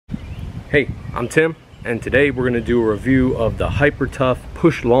Hey, I'm Tim, and today we're gonna do a review of the Hyper Tough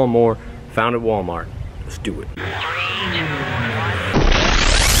push lawnmower found at Walmart. Let's do it.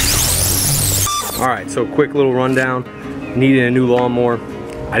 All right, so quick little rundown. Needed a new lawnmower.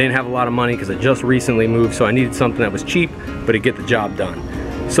 I didn't have a lot of money because I just recently moved, so I needed something that was cheap, but it'd get the job done.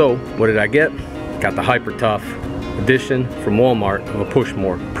 So what did I get? Got the Hyper Tough edition from Walmart of a push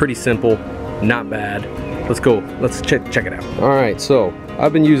mower. Pretty simple, not bad. Let's go, let's check it out. All right, so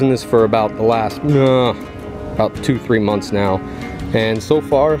I've been using this for about the last, about 2-3 months now. And so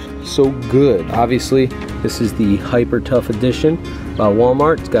far, so good. Obviously, this is the Hyper Tough edition by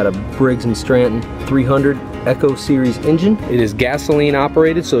Walmart. It's got a Briggs & Stratton 300 Eco Series engine. It is gasoline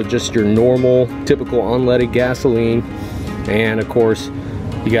operated, so just your normal, typical unleaded gasoline. And of course,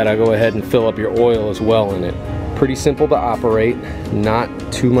 you gotta go ahead and fill up your oil as well in it. Pretty simple to operate, not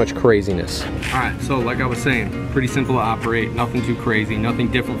too much craziness. All right, so like I was saying, pretty simple to operate, nothing too crazy,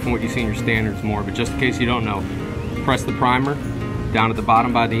 nothing different from what you see in your standards more, but just in case you don't know, press the primer down at the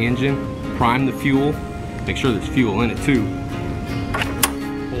bottom by the engine, prime the fuel, make sure there's fuel in it too.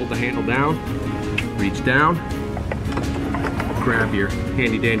 Hold the handle down, reach down, grab your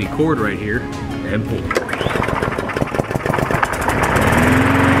handy dandy cord right here, and pull.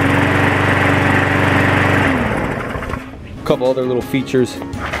 Couple other little features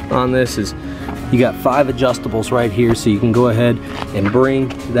on this is you got 5 adjustables right here, so you can go ahead and bring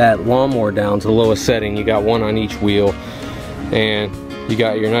that lawnmower down to the lowest setting. You got one on each wheel, and you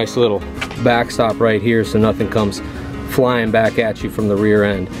got your nice little backstop right here so nothing comes flying back at you from the rear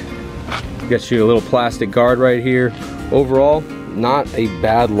end. Got you a little plastic guard right here. Overall, not a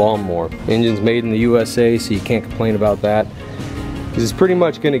bad lawnmower. Engine's made in the USA, so you can't complain about that. This is pretty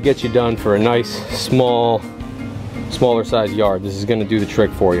much going to get you done for a nice smaller size yard. This is going to do the trick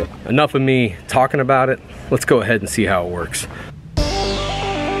for you. Enough of me talking about it. Let's go ahead and see how it works.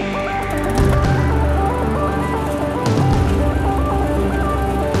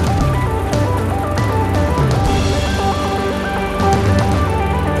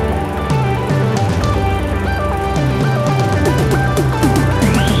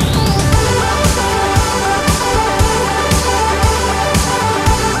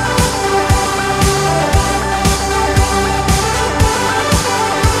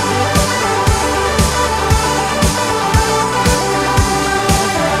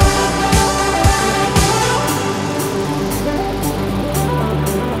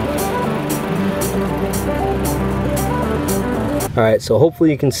 Alright, so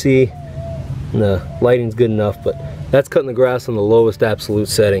hopefully you can see, the lighting's good enough, but that's cutting the grass on the lowest absolute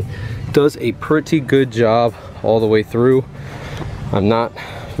setting. Does a pretty good job all the way through. I'm not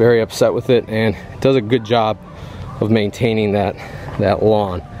very upset with it, and it does a good job of maintaining that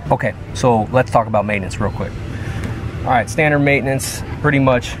lawn. Okay, so let's talk about maintenance real quick. Alright, standard maintenance, pretty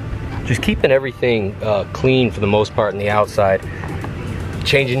much just keeping everything clean for the most part in the outside.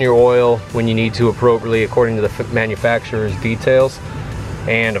 Changing your oil when you need to appropriately according to the manufacturer's details,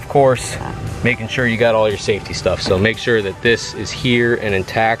 and of course making sure you got all your safety stuff. So make sure that this is here and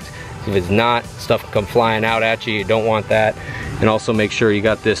intact. If it's not, stuff can come flying out at you. You don't want that. And also make sure you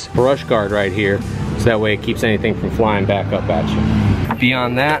got this brush guard right here, so that way it keeps anything from flying back up at you.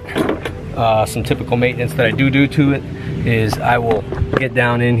 Beyond that, some typical maintenance that I do to it is I will get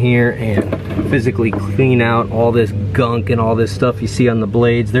down in here and physically clean out all this gunk and all this stuff you see on the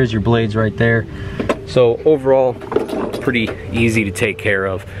blades. There's your blades right there. So overall, pretty easy to take care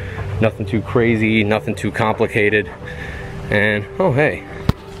of. Nothing too crazy, nothing too complicated. And oh hey,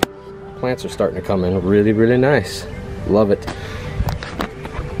 plants are starting to come in really nice. Love it.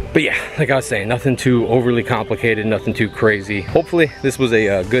 But yeah, like I was saying, nothing too overly complicated, nothing too crazy. Hopefully this was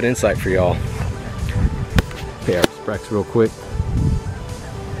a good insight for y'all. Okay, our specs real quick.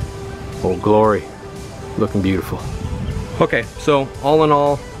 Oh glory, looking beautiful. Okay, so all in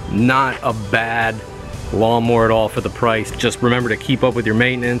all, not a bad lawnmower at all for the price. Just remember to keep up with your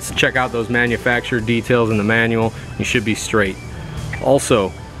maintenance, check out those manufacturer details in the manual, you should be straight.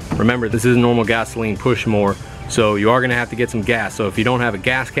 Also, remember this is a normal gasoline push mower, so you are gonna have to get some gas. So if you don't have a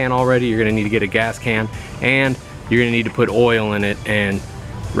gas can already, you're gonna need to get a gas can, and you're gonna need to put oil in it and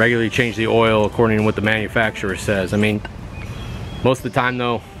regularly change the oil according to what the manufacturer says. I mean, most of the time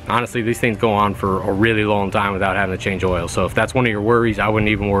though, honestly, these things go on for a really long time without having to change oil. So if that's one of your worries, I wouldn't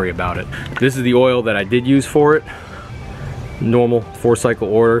even worry about it. This is the oil that I did use for it. Normal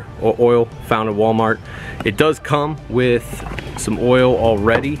 4-cycle oil found at Walmart. It does come with some oil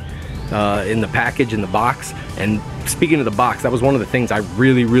already in the package, in the box. And speaking of the box, that was one of the things I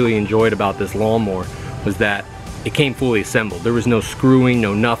really enjoyed about this lawnmower, was that it came fully assembled. There was no screwing,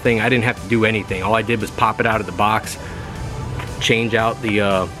 no nothing. I didn't have to do anything. All I did was pop it out of the box, change out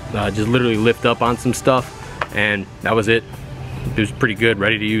the, just literally lift up on some stuff, and that was it. It was pretty good,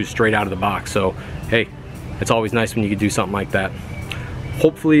 ready to use straight out of the box. So hey, it's always nice when you can do something like that.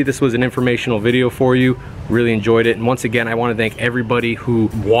 Hopefully this was an informational video for you. Really enjoyed it, and once again I want to thank everybody who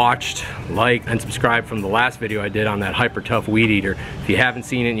watched, liked, and subscribed from the last video I did on that hyper tough weed eater. If you haven't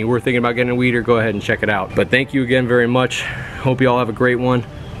seen it and you were thinking about getting a weed eater, go ahead and check it out. But thank you again very much. Hope you all have a great one.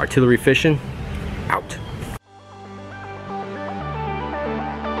 Artillery Fishing out.